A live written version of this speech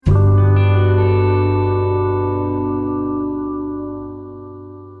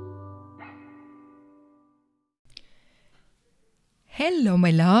Hello, my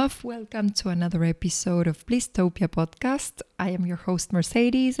love. Welcome to another episode of Blistopia podcast. I am your host,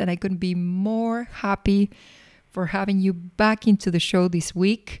 Mercedes, and I couldn't be more happy for having you back into the show this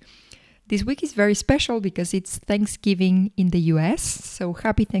week. This week is very special because it's Thanksgiving in the US. So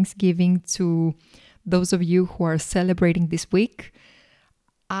happy Thanksgiving to those of you who are celebrating this week.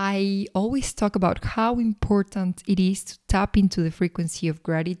 I always talk about how important it is to tap into the frequency of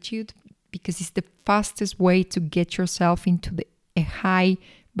gratitude because it's the fastest way to get yourself into a high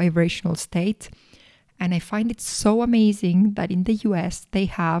vibrational state. And I find it so amazing that in the US they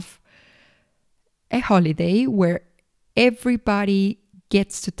have a holiday where everybody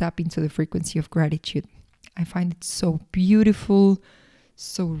gets to tap into the frequency of gratitude. I find it so beautiful,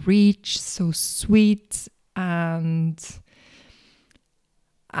 so rich, so sweet, and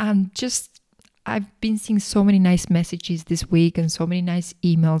I've been seeing so many nice messages this week and so many nice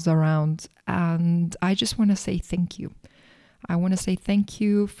emails around, and I just want to say thank you. I want to say thank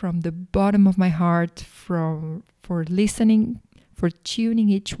you from the bottom of my heart for listening, for tuning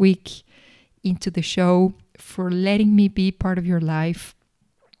each week into the show, for letting me be part of your life.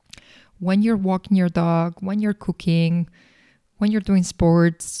 When you're walking your dog, when you're cooking, when you're doing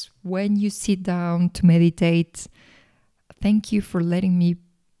sports, when you sit down to meditate, thank you for letting me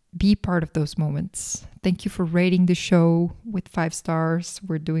be part of those moments. Thank you for rating the show with 5 stars.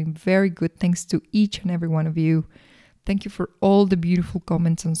 We're doing very good. Thanks to each and every one of you. Thank you for all the beautiful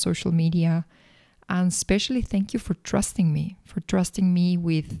comments on social media. And especially thank you for trusting me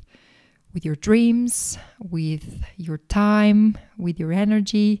with your dreams, with your time, with your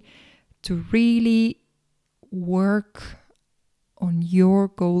energy to really work on your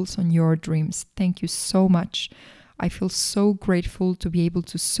goals, on your dreams. Thank you so much. I feel so grateful to be able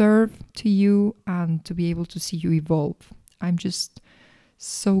to serve to you and to be able to see you evolve. I'm just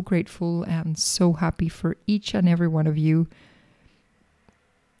so grateful and so happy for each and every one of you.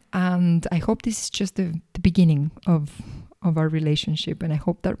 And I hope this is just the beginning of our relationship. And I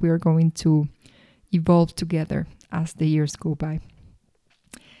hope that we are going to evolve together as the years go by.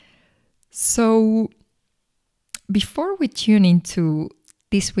 So before we tune into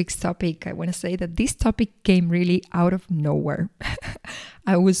this week's topic, I want to say that this topic came really out of nowhere.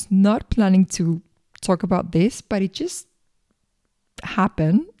 I was not planning to talk about this, but it just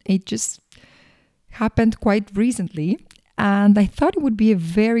happened. It just happened quite recently. And I thought it would be a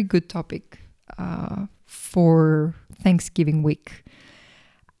very good topic for Thanksgiving week.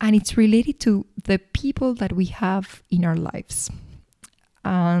 And it's related to the people that we have in our lives.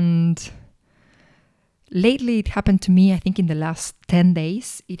 And lately it happened to me, I think in the last 10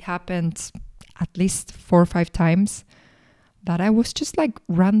 days, it happened at least 4 or 5 times that I was just like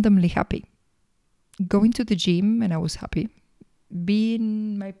randomly happy. Going to the gym and I was happy. Being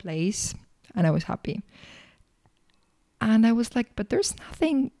in my place and I was happy. And I was like, but there's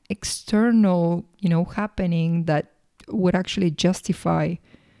nothing external, happening that would actually justify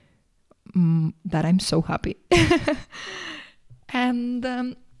that I'm so happy. And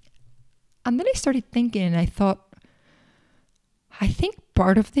then I started thinking and I thought, I think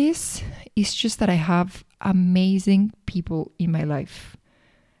part of this is just that I have amazing people in my life.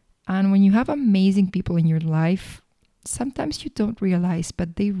 And when you have amazing people in your life, sometimes you don't realize,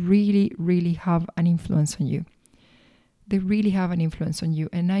 but they really, really have an influence on you. They really have an influence on you.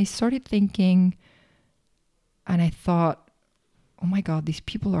 And I started thinking and I thought, oh my God, these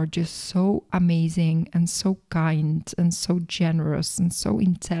people are just so amazing and so kind and so generous and so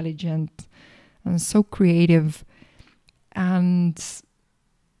intelligent and so creative. And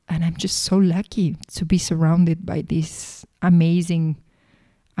I'm just so lucky to be surrounded by these amazing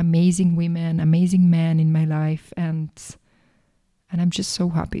women, amazing men in my life. And I'm just so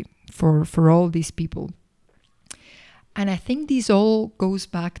happy for all these people. And I think this all goes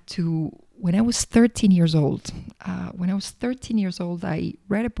back to when I was 13 years old. When I was 13 years old, I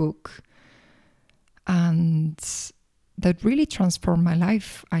read a book and that really transformed my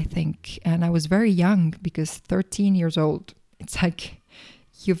life, I think. And I was very young because 13 years old, it's like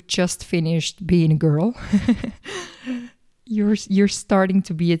you've just finished being a girl. You're starting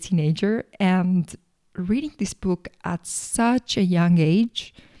to be a teenager, and reading this book at such a young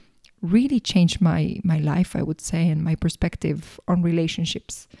age really changed my life, I would say, and my perspective on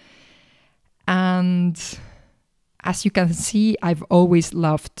relationships. And as you can see, I've always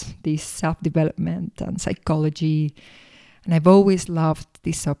loved this self-development and psychology, and I've always loved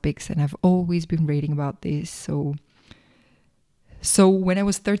these topics, and I've always been reading about this. So when I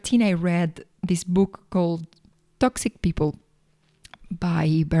was 13, I read this book called Toxic People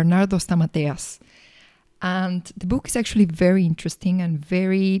by Bernardo Stamateas. And the book is actually very interesting and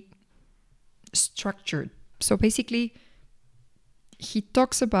very structured. So basically, he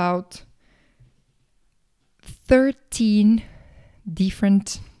talks about 13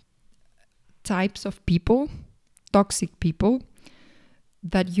 different types of people, toxic people,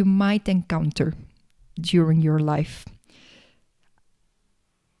 that you might encounter during your life.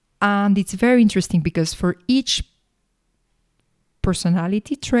 And it's very interesting because for each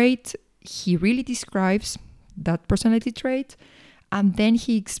personality trait, he really describes that personality trait, and then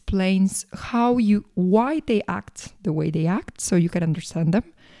he explains why they act the way they act, so you can understand them,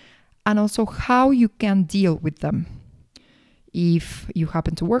 and also how you can deal with them. If you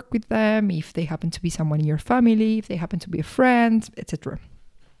happen to work with them, if they happen to be someone in your family, if they happen to be a friend, etc.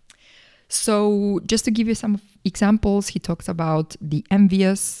 So just to give you some examples, he talks about the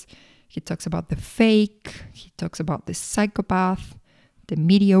envious, he talks about the fake, he talks about the psychopath, the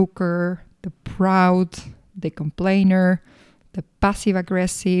mediocre, the proud, the complainer, the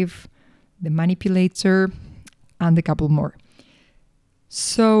passive-aggressive, the manipulator, and a couple more.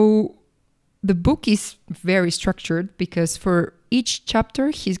 So the book is very structured because for each chapter,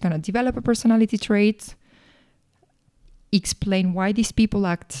 he's going to develop a personality trait, explain why these people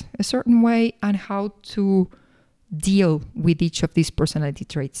act a certain way, and how to deal with each of these personality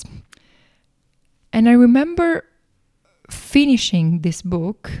traits. And I remember finishing this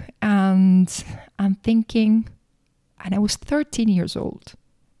book and I'm thinking, and I was 13 years old.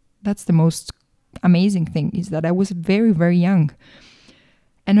 That's the most amazing thing, is that I was very, very young.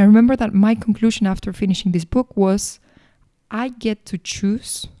 And I remember that my conclusion after finishing this book was, I get to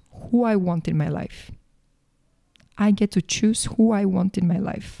choose who I want in my life. I get to choose who I want in my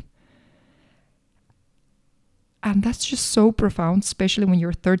life. And that's just so profound, especially when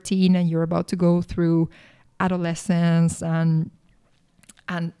you're 13 and you're about to go through adolescence and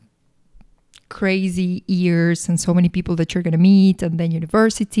crazy years and so many people that you're going to meet, and then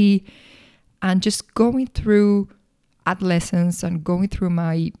university, and just going through adolescence and going through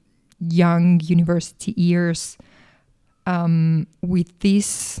my young university years with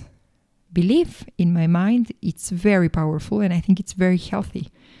this belief in my mind. It's very powerful, and I think it's very healthy.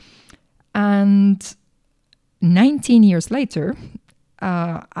 And 19 years later,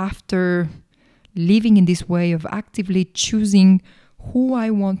 after living in this way of actively choosing who I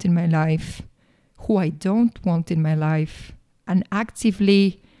want in my life, who I don't want in my life, and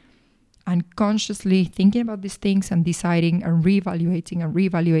actively and consciously thinking about these things and deciding and reevaluating and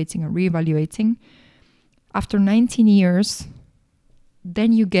reevaluating and reevaluating, after 19 years,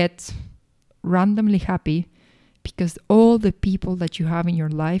 then you get randomly happy because all the people that you have in your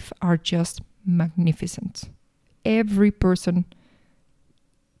life are just magnificent. Every person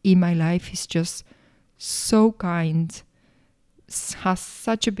in my life is just so kind, has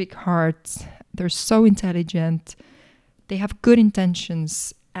such a big heart, they're so intelligent, they have good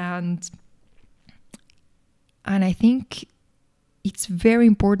intentions, and I think it's very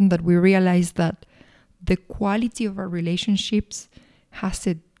important that we realize that the quality of our relationships has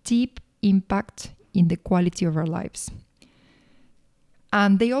a deep impact in the quality of our lives.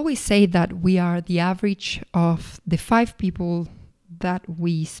 And they always say that we are the average of the 5 people that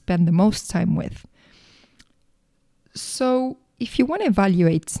we spend the most time with. So if you want to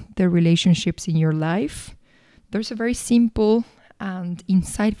evaluate the relationships in your life, there's a very simple and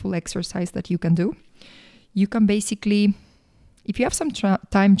insightful exercise that you can do. You can basically, if you have some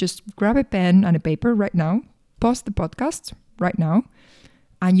time, just grab a pen and a paper right now, pause the podcast right now,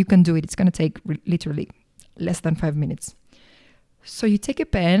 and you can do it. It's going to take literally less than 5 minutes. So you take a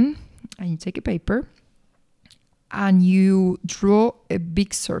pen and you take a paper and you draw a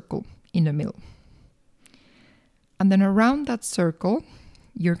big circle in the middle. And then around that circle,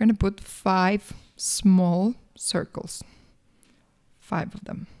 you're going to put 5 small circles, 5 of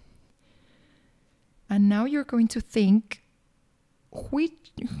them. And now you're going to think,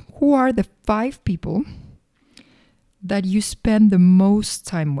 who are the 5 people that you spend the most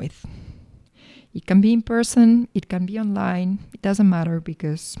time with? It can be in person, it can be online, it doesn't matter,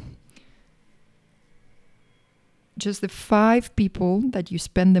 because just the 5 people that you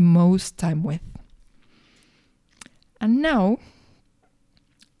spend the most time with. And now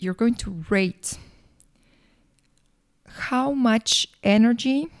you're going to rate how much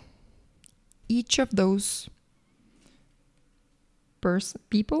energy each of those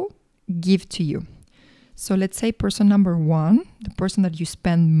people give to you. So let's say person number 1, the person that you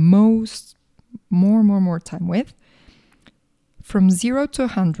spend more time with, from 0 to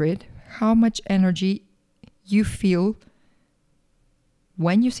 100, how much energy you feel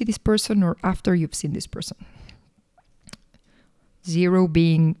when you see this person or after you've seen this person. 0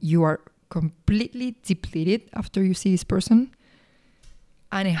 being you are completely depleted after you see this person,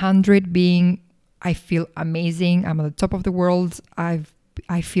 and 100 being I feel amazing. I'm at the top of the world.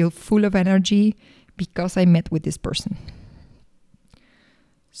 I feel full of energy because I met with this person.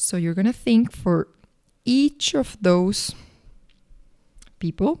 So you're going to think for each of those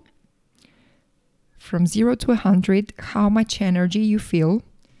people from 0 to 100, how much energy you feel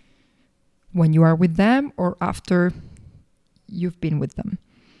when you are with them or after you've been with them.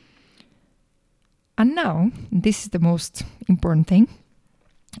 And now, this is the most important thing.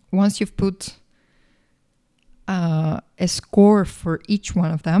 Once you've put a score for each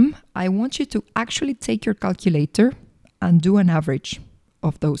one of them, I want you to actually take your calculator and do an average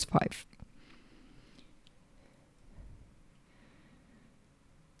of those 5.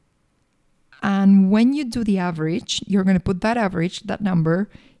 And when you do the average, you're going to put that average, that number,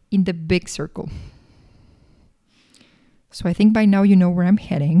 in the big circle. So I think by now you know where I'm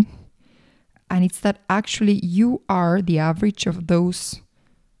heading. And it's that actually you are the average of those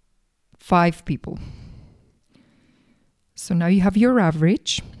 5 people. So now you have your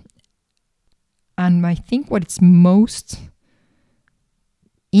average. And I think what is most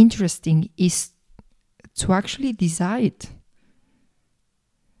interesting is to actually decide.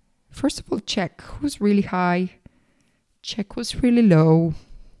 First of all, check who's really high, check who's really low.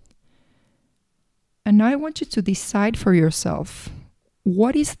 And now I want you to decide for yourself,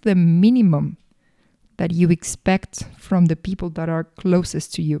 what is the minimum that you expect from the people that are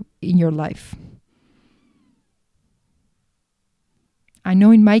closest to you in your life? I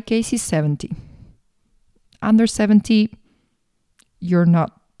know in my case it's 70. Under 70, you're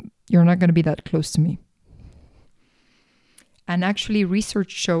not going to be that close to me. And actually,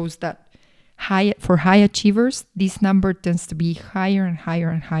 research shows that for high achievers, this number tends to be higher and higher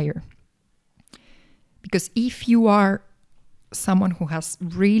and higher. Because if you are someone who has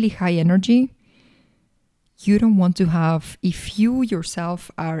really high energy, you don't want to have, if you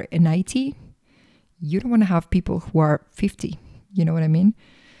yourself are an 80, you don't want to have people who are 50. You know what I mean?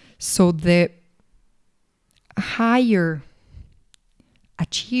 So the higher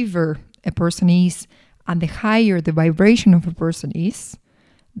achiever a person is, and the higher the vibration of a person is,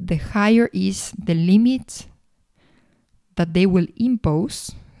 the higher is the limit that they will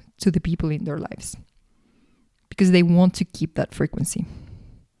impose to the people in their lives. Because they want to keep that frequency.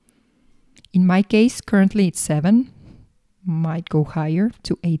 In my case, currently it's 7. Might go higher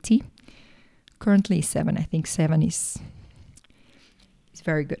to 80. Currently it's 7. I think 7 is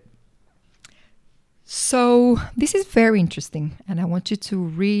very good. So this is very interesting, and I want you to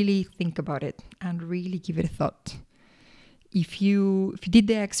really think about it and really give it a thought. If you did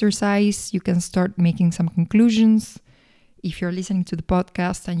the exercise, you can start making some conclusions. If you're listening to the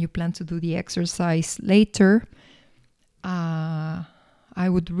podcast and you plan to do the exercise later, I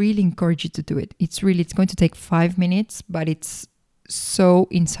would really encourage you to do it. It's going to take 5 minutes, but it's so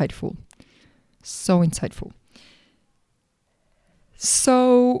insightful. So insightful.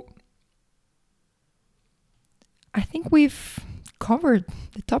 So I think we've covered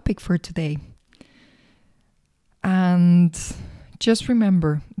the topic for today. And just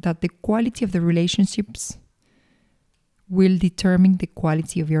remember that the quality of the relationships will determine the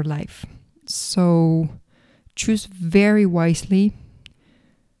quality of your life. So choose very wisely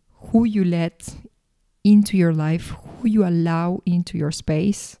who you let into your life, who you allow into your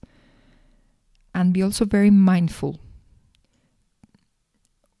space, and be also very mindful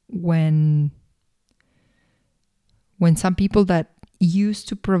when some people that used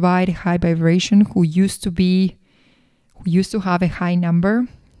to provide a high vibration, who used to have a high number,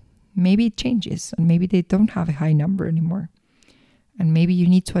 maybe it changes and maybe they don't have a high number anymore. And maybe you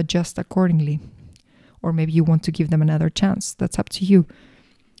need to adjust accordingly. Or maybe you want to give them another chance. That's up to you.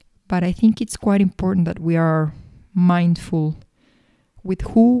 But I think it's quite important that we are mindful with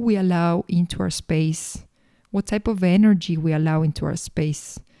who we allow into our space, what type of energy we allow into our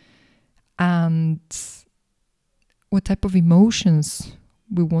space, and what type of emotions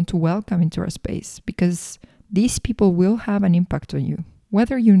we want to welcome into our space. Because these people will have an impact on you,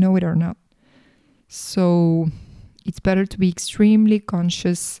 whether you know it or not. So it's better to be extremely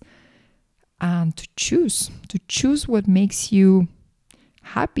conscious and to choose what makes you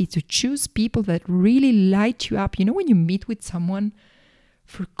happy, to choose people that really light you up. You know, when you meet with someone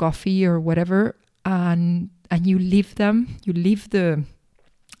for coffee or whatever, and you leave the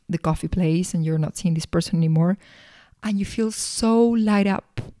coffee place and you're not seeing this person anymore, and you feel so light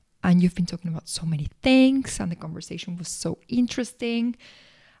up, and you've been talking about so many things, and the conversation was so interesting,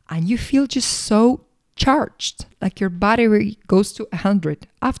 and you feel just so charged, like your battery goes to 100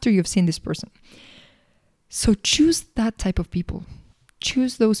 after you've seen this person. So choose that type of people.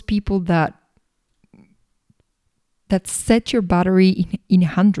 Choose those people that set your battery in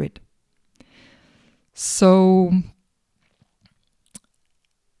 100. So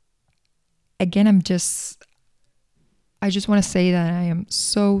again, I just want to say that I am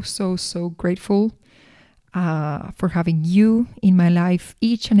so, so, so grateful for having you in my life,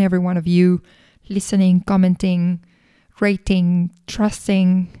 each and every one of you listening, commenting, rating,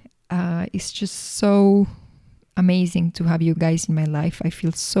 trusting. It's just so amazing to have you guys in my life. I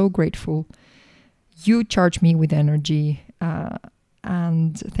feel so grateful. You charge me with energy.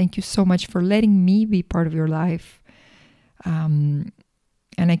 And thank you so much for letting me be part of your life. And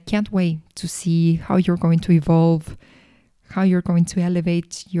I can't wait to see how you're going to evolve, how you're going to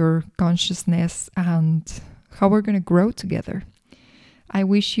elevate your consciousness, and how we're going to grow together. I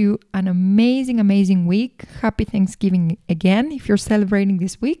wish you an amazing, amazing week. Happy Thanksgiving again if you're celebrating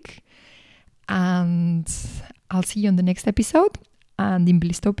this week. And I'll see you on the next episode. And in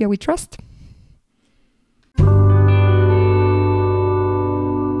Blissopia we trust.